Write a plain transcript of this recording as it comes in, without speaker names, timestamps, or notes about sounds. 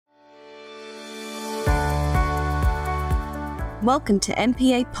Welcome to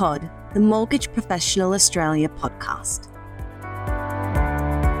MPA Pod, the Mortgage Professional Australia podcast.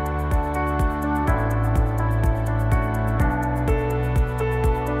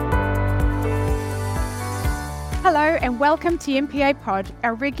 Hello and welcome to MPA Pod,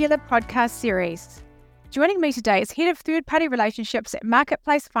 our regular podcast series. Joining me today is Head of Third-Party Relationships at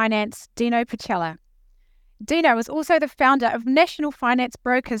Marketplace Finance, Dino Pacella. Dino is also the founder of National Finance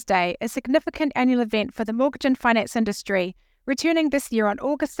Brokers Day, a significant annual event for the mortgage and finance industry, returning this year on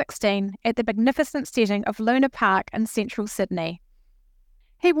August 16 at the magnificent setting of Luna Park in central Sydney.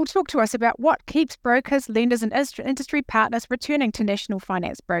 He will talk to us about what keeps brokers, lenders and industry partners returning to National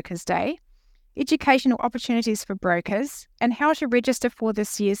Finance Brokers Day, educational opportunities for brokers, and how to register for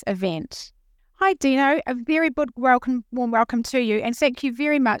this year's event. Hi Dino, a very warm welcome to you, and thank you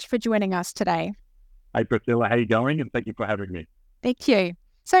very much for joining us today. Hey Priscilla, how are you going? And thank you for having me. Thank you.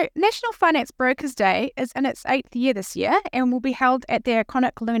 So National Finance Brokers Day is in its 8th year this year and will be held at the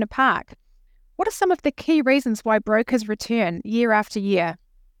iconic Luna Park. What are some of the key reasons why brokers return year after year?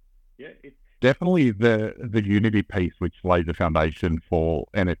 Yeah, it's definitely the unity piece which lays the foundation for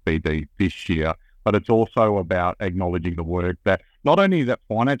NFBD this year, but it's also about acknowledging the work that not only that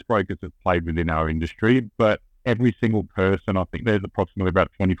finance brokers have played within our industry, but every single person. I think there's approximately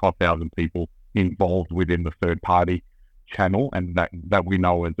about 25,000 people involved within the third party channel and that we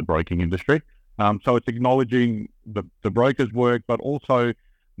know as the broking industry. So it's acknowledging the brokers' work, but also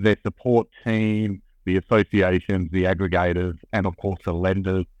their support team, the associations, the aggregators, and of course the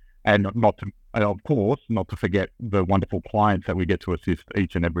lenders, and not to forget the wonderful clients that we get to assist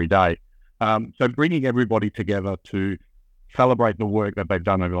each and every day. So bringing everybody together to celebrate the work that they've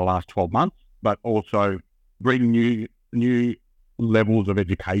done over the last 12 months, but also bring new levels of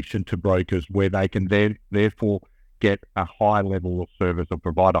education to brokers where they can then therefore get a high level of service or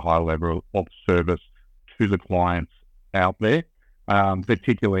provide a high level of service to the clients out there,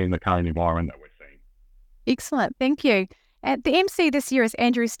 particularly in the current environment that we're seeing. Excellent, thank you. The MC this year is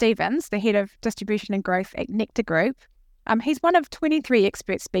Andrew Stevens, the Head of Distribution and Growth at Nectar Group. He's one of 23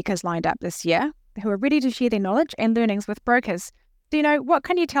 expert speakers lined up this year who are ready to share their knowledge and learnings with brokers. Dino, what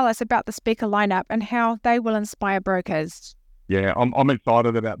can you tell us about the speaker lineup and how they will inspire brokers? Yeah, I'm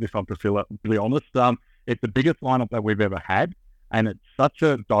excited about this one, Priscilla, to be honest. It's the biggest lineup that we've ever had, and it's such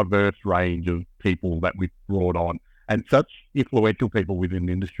a diverse range of people that we've brought on, and such influential people within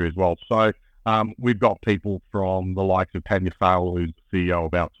the industry as well. So we've got people from the likes of Tanya Farrell, who's the CEO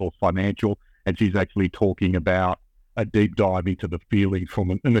of Outsource Financial, and she's actually talking about a deep dive into the feelings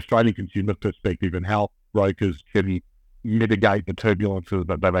from an Australian consumer perspective and how brokers can mitigate the turbulences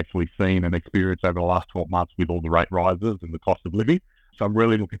that they've actually seen and experienced over the last 12 months with all the rate rises and the cost of living. So I'm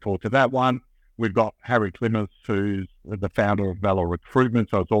really looking forward to that one. We've got Harry Klimas, who's the founder of Valor Recruitment.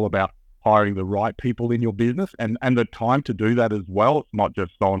 So it's all about hiring the right people in your business and the time to do that as well. It's not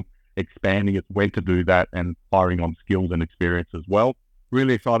just on expanding, it's when to do that and hiring on skills and experience as well.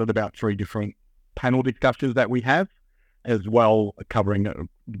 Really excited about 3 different panel discussions that we have, as well covering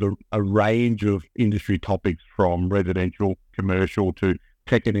a range of industry topics from residential, commercial to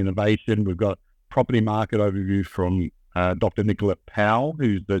tech and innovation. We've got property market overview from Dr. Nicola Powell,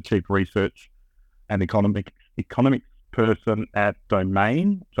 who's the Chief Research and Economics person at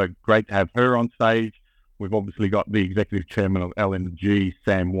Domain. So great to have her on stage. We've obviously got the Executive Chairman of LNG,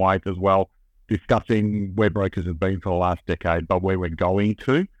 Sam White, as well, discussing where brokers have been for the last decade, but where we're going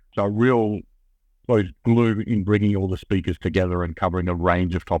to. So a real glue in bringing all the speakers together and covering a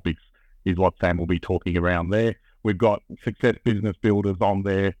range of topics is what Sam will be talking around there. We've got success business builders on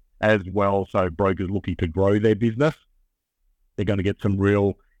there as well, so brokers looking to grow their business. They're going to get some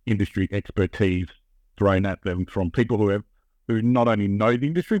real industry expertise thrown at them from people who not only know the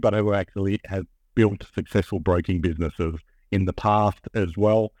industry, but who actually have built successful broking businesses in the past as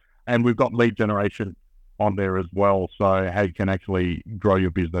well. And we've got lead generation on there as well. So how you can actually grow your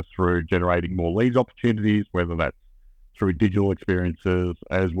business through generating more leads opportunities, whether that's through digital experiences,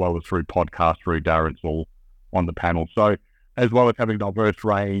 as well as through podcasts, through Darren's all on the panel. So as well as having a diverse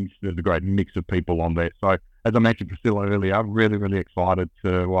range, there's a great mix of people on there. So as I mentioned Priscilla earlier, I'm really, really excited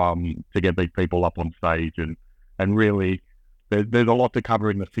to get these people up on stage and really there's a lot to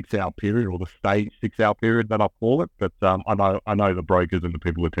cover in the 6-hour period, or the stage 6-hour period that I call it. But I know the brokers and the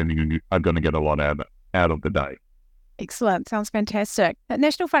people attending are going to get a lot out of the day. Excellent. Sounds fantastic.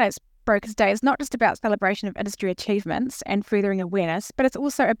 National Finance Brokers Day is not just about celebration of industry achievements and furthering awareness, but it's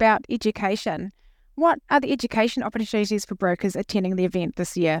also about education. What are the education opportunities for brokers attending the event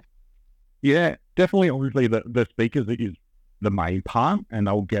this year? Yeah, definitely. Obviously, the speakers is the main part, and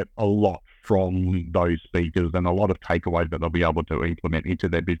they'll get a lot from those speakers and a lot of takeaways that they'll be able to implement into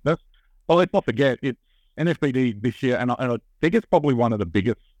their business. But let's not forget, it's NFBD this year, and I think it's probably one of the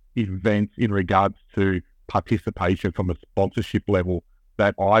biggest events in regards to participation from a sponsorship level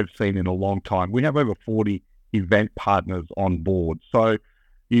that I've seen in a long time. We have over 40 event partners on board. So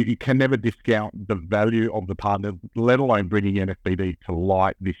you can never discount the value of the partners, let alone bringing NFBD to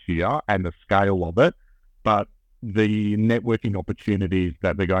light this year and the scale of it, but the networking opportunities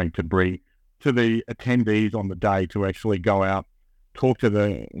that they're going to bring to the attendees on the day to actually go out, talk to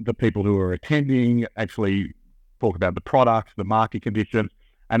the people who are attending, actually talk about the products, the market conditions,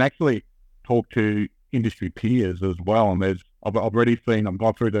 and actually talk to industry peers as well. And I've already seen, I've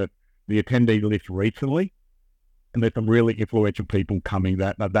gone through the attendee list recently, and there's some really influential people coming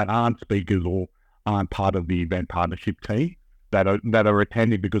that aren't speakers or aren't part of the event partnership team that are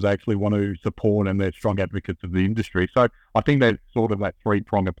attending because they actually want to support and they're strong advocates of the industry. So I think there's sort of that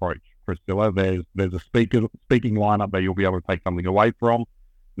three-prong approach, Priscilla. There's a speaking lineup that you'll be able to take something away from.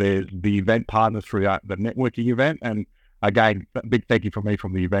 There's the event partners throughout the networking event. And again, big thank you from me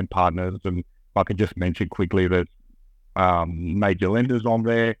from the event partners. And if I can just mention quickly, there's major lenders on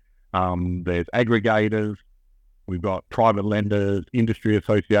there. There's aggregators. We've got private lenders, industry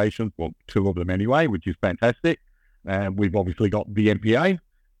associations, well, 2 of them anyway, which is fantastic. And we've obviously got the MPA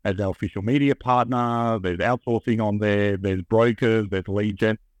as our official media partner. There's outsourcing on there. There's brokers. There's lead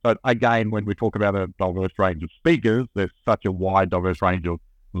gen. So again, when we talk about a diverse range of speakers, there's such a wide, diverse range of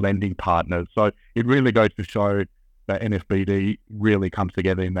lending partners. So it really goes to show that NFBD really comes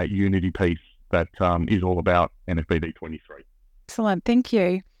together in that unity piece that is all about NFBD 23. Excellent. Thank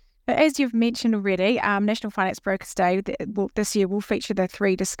you. As you've mentioned already, National Finance Brokers Day this year will feature the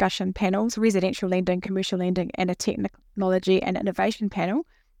 3 discussion panels: residential lending, commercial lending, and a technology and innovation panel.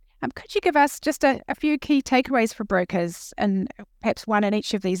 Could you give us just a few key takeaways for brokers, and perhaps one in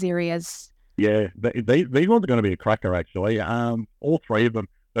each of these areas? Yeah, these ones are going to be a cracker, actually. All 3 of them.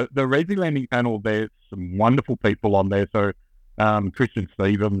 The resi lending panel, there's some wonderful people on there. So Christian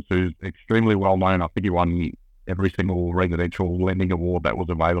Stevens, who's extremely well known, I think he won every single residential lending award that was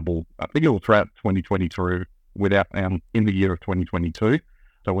available. I think it was throughout 2023 in the year of 2022.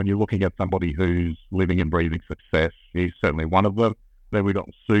 So when you're looking at somebody who's living and breathing success, he's certainly one of them. Then we've got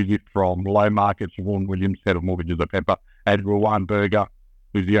Susie from Low Markets, Vaughan Williams, head of mortgages at Pepper, and Rowan Berger,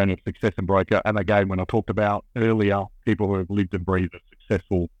 who's the owner of Success and Broker. And again, when I talked about earlier, people who have lived and breathed a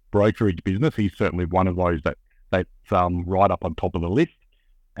successful brokerage business, he's certainly one of those that's right up on top of the list.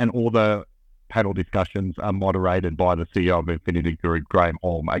 And all the panel discussions are moderated by the CEO of Infinity Group, Graham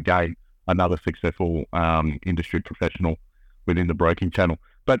Holm, again, another successful industry professional within the broking channel.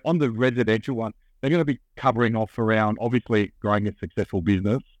 But on the residential one, they're going to be covering off around, obviously, growing a successful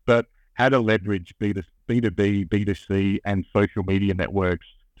business, but how to leverage B2B, B2C, and social media networks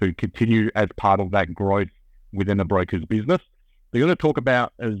to continue as part of that growth within a broker's business. They're going to talk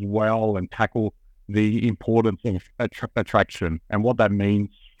about as well and tackle the importance of attraction and what that means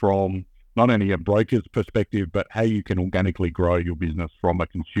from not only a broker's perspective, but how you can organically grow your business from a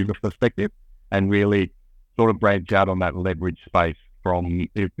consumer perspective and really sort of branch out on that leverage space from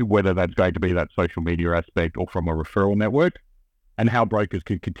whether that's going to be that social media aspect or from a referral network, and how brokers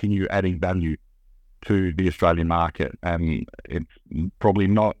can continue adding value to the Australian market. And it's probably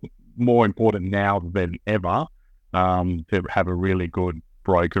not more important now than ever to have a really good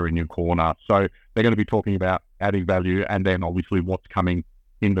broker in your corner. So they're going to be talking about adding value and then obviously what's coming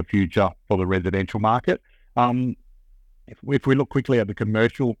in the future for the residential market. If we look quickly at the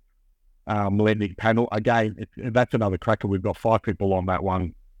commercial lending panel, again, that's another cracker. We've got 5 people on that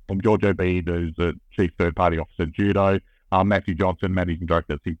one, from George O'Bede, who's the Chief Third Party Officer at Judo, Matthew Johnson, Managing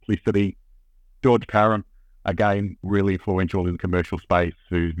Director at Simplicity, George Parham, again, really influential in the commercial space,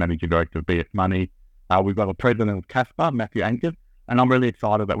 who's Managing Director of BS Money. We've got the President of Casper, Matthew Ankin, and I'm really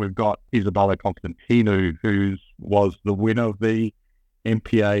excited that we've got Isabella Constantino, who was the winner of the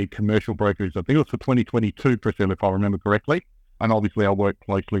MPA Commercial Brokers, I think it was for 2022, Priscilla, if I remember correctly. And obviously I work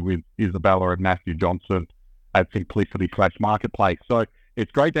closely with Isabella and Matthew Johnson at Simplicity/Marketplace. So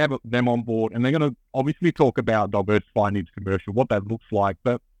it's great to have them on board. And they're going to obviously talk about diversifying into commercial, what that looks like,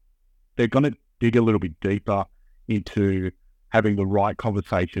 but they're going to dig a little bit deeper into having the right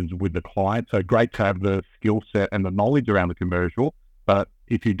conversations with the client. So great to have the skill set and the knowledge around the commercial, but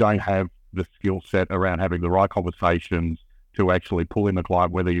if you don't have the skill set around having the right conversations to actually pull in the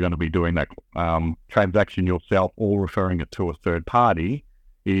client, whether you're going to be doing that transaction yourself or referring it to a third party,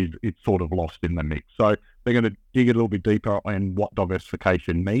 it's sort of lost in the mix. So they're going to dig a little bit deeper on what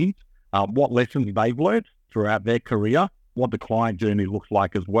diversification means, what lessons they've learned throughout their career, what the client journey looks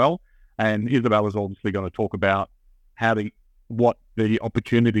like as well. And Isabella's obviously going to talk about what the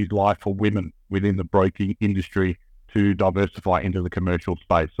opportunities lie for women within the broking industry to diversify into the commercial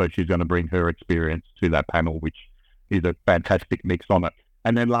space. So she's going to bring her experience to that panel, which is a fantastic mix on it.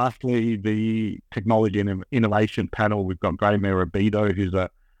 And then lastly, the technology and innovation panel, we've got Graham Arabido, who's a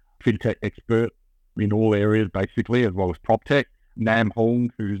fintech expert in all areas, basically, as well as PropTech. Nam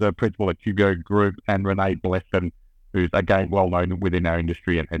Hong, who's a principal at Hugo Group, and Renee Blesson, who's, again, well-known within our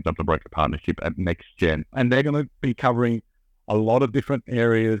industry and heads up the broker partnership at NextGen. And they're going to be covering a lot of different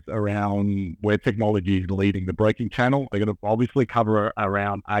areas around where technology is leading the broking channel. They're going to obviously cover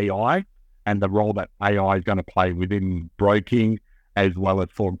around AI and the role that AI is going to play within broking, as well as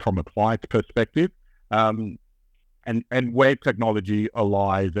from a client's perspective, and where technology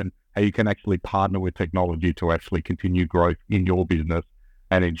lies and how you can actually partner with technology to actually continue growth in your business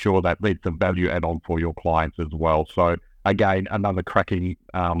and ensure that leads to value add-on for your clients as well. So again, another cracking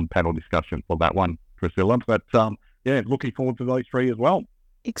panel discussion for that one, Priscilla. But looking forward to those three as well.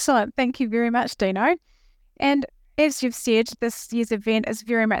 Excellent. Thank you very much, Dino. And as you've said, this year's event is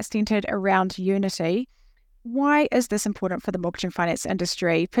very much centred around unity. Why is this important for the mortgage and finance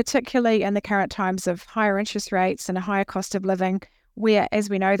industry, particularly in the current times of higher interest rates and a higher cost of living, where, as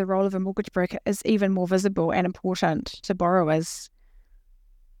we know, the role of a mortgage broker is even more visible and important to borrowers?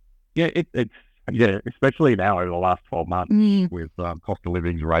 Yeah, it's especially now over the last 12 months with cost of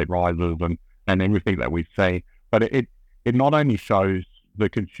living rate rises and everything that we've seen. But it not only shows the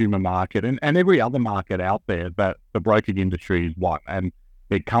consumer market and every other market out there that the broking industry is one, and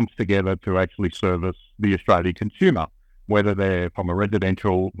it comes together to actually service the Australian consumer, whether they're from a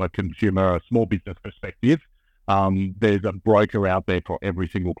residential, a consumer, a small business perspective. There's a broker out there for every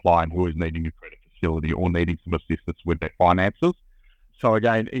single client who is needing a credit facility or needing some assistance with their finances. So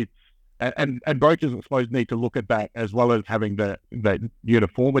again, and brokers, I suppose, need to look at that as well as having that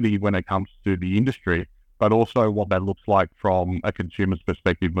uniformity when it comes to the industry, but also what that looks like from a consumer's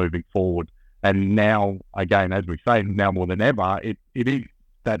perspective moving forward. And now, again, as we say, now more than ever, it is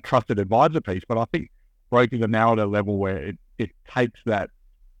that trusted advisor piece. But I think brokers are now at a level where it takes that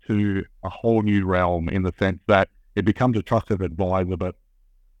to a whole new realm, in the sense that it becomes a trusted advisor, but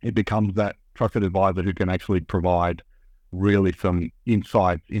it becomes that trusted advisor who can actually provide really some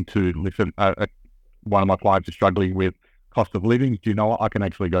insights into, listen, one of my clients is struggling with cost of living. Do you know what? I can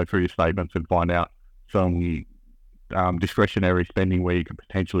actually go through your statements and find out some discretionary spending where you can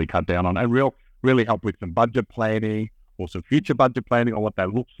potentially cut down on, and really help with some budget planning or some future budget planning on what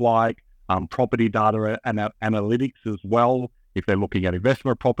that looks like, property data and analytics as well, if they're looking at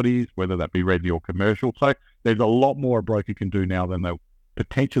investment properties, whether that be resi or commercial. So there's a lot more a broker can do now than they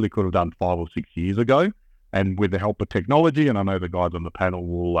potentially could have done 5 or 6 years ago. And with the help of technology, and I know the guys on the panel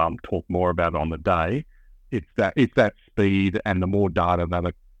will talk more about it on the day, it's that speed and the more data that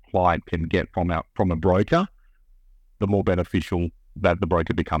a client can get from a broker, the more beneficial that the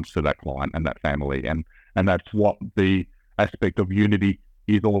broker becomes to that client and that family. And that's what the aspect of unity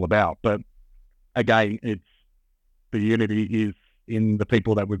is all about. But again, the unity is in the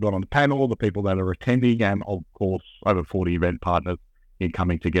people that we've got on the panel, the people that are attending, and of course, over 40 event partners in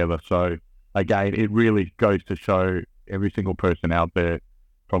coming together. So again, it really goes to show every single person out there,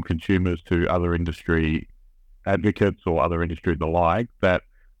 from consumers to other industry advocates or other industries alike, that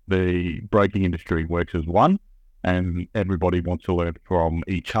the broking industry works as one, and everybody wants to learn from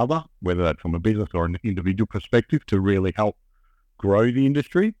each other, whether that's from a business or an individual perspective, to really help grow the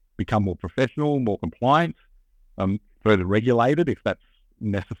industry, become more professional, more compliant, further regulated if that's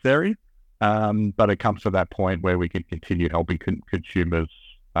necessary. But it comes to that point where we can continue helping consumers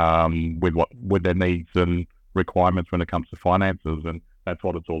with their needs and requirements when it comes to finances, and that's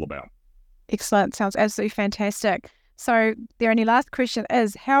what it's all about. Excellent. Sounds absolutely fantastic. So the only last question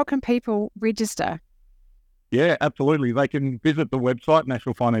is, how can people register? Yeah, absolutely. They can visit the website,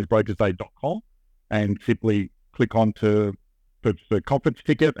 nationalfinancebrokers.com, and simply click on to purchase a conference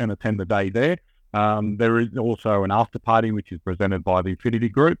ticket and attend the day there. There is also an after party, which is presented by the Affinity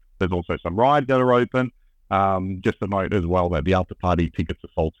Group. There's also some rides that are open. Just a note as well that the after party tickets are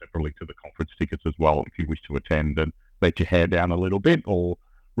sold separately to the conference tickets as well, if you wish to attend and let your hair down a little bit, or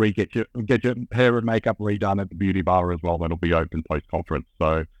get your hair and makeup redone at the beauty bar as well. That'll be open post-conference.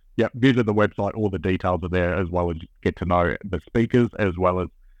 So yeah, visit the website. All the details are there, as well as get to know the speakers, as well as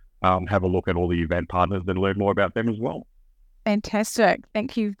have a look at all the event partners and learn more about them as well. Fantastic.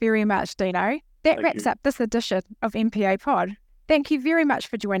 Thank you very much, Dino. That wraps up this edition of MPA Pod. Thank you very much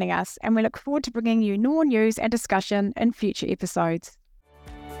for joining us, and we look forward to bringing you more news and discussion in future episodes.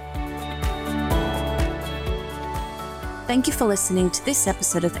 Thank you for listening to this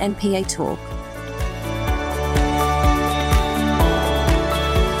episode of MPA Talk.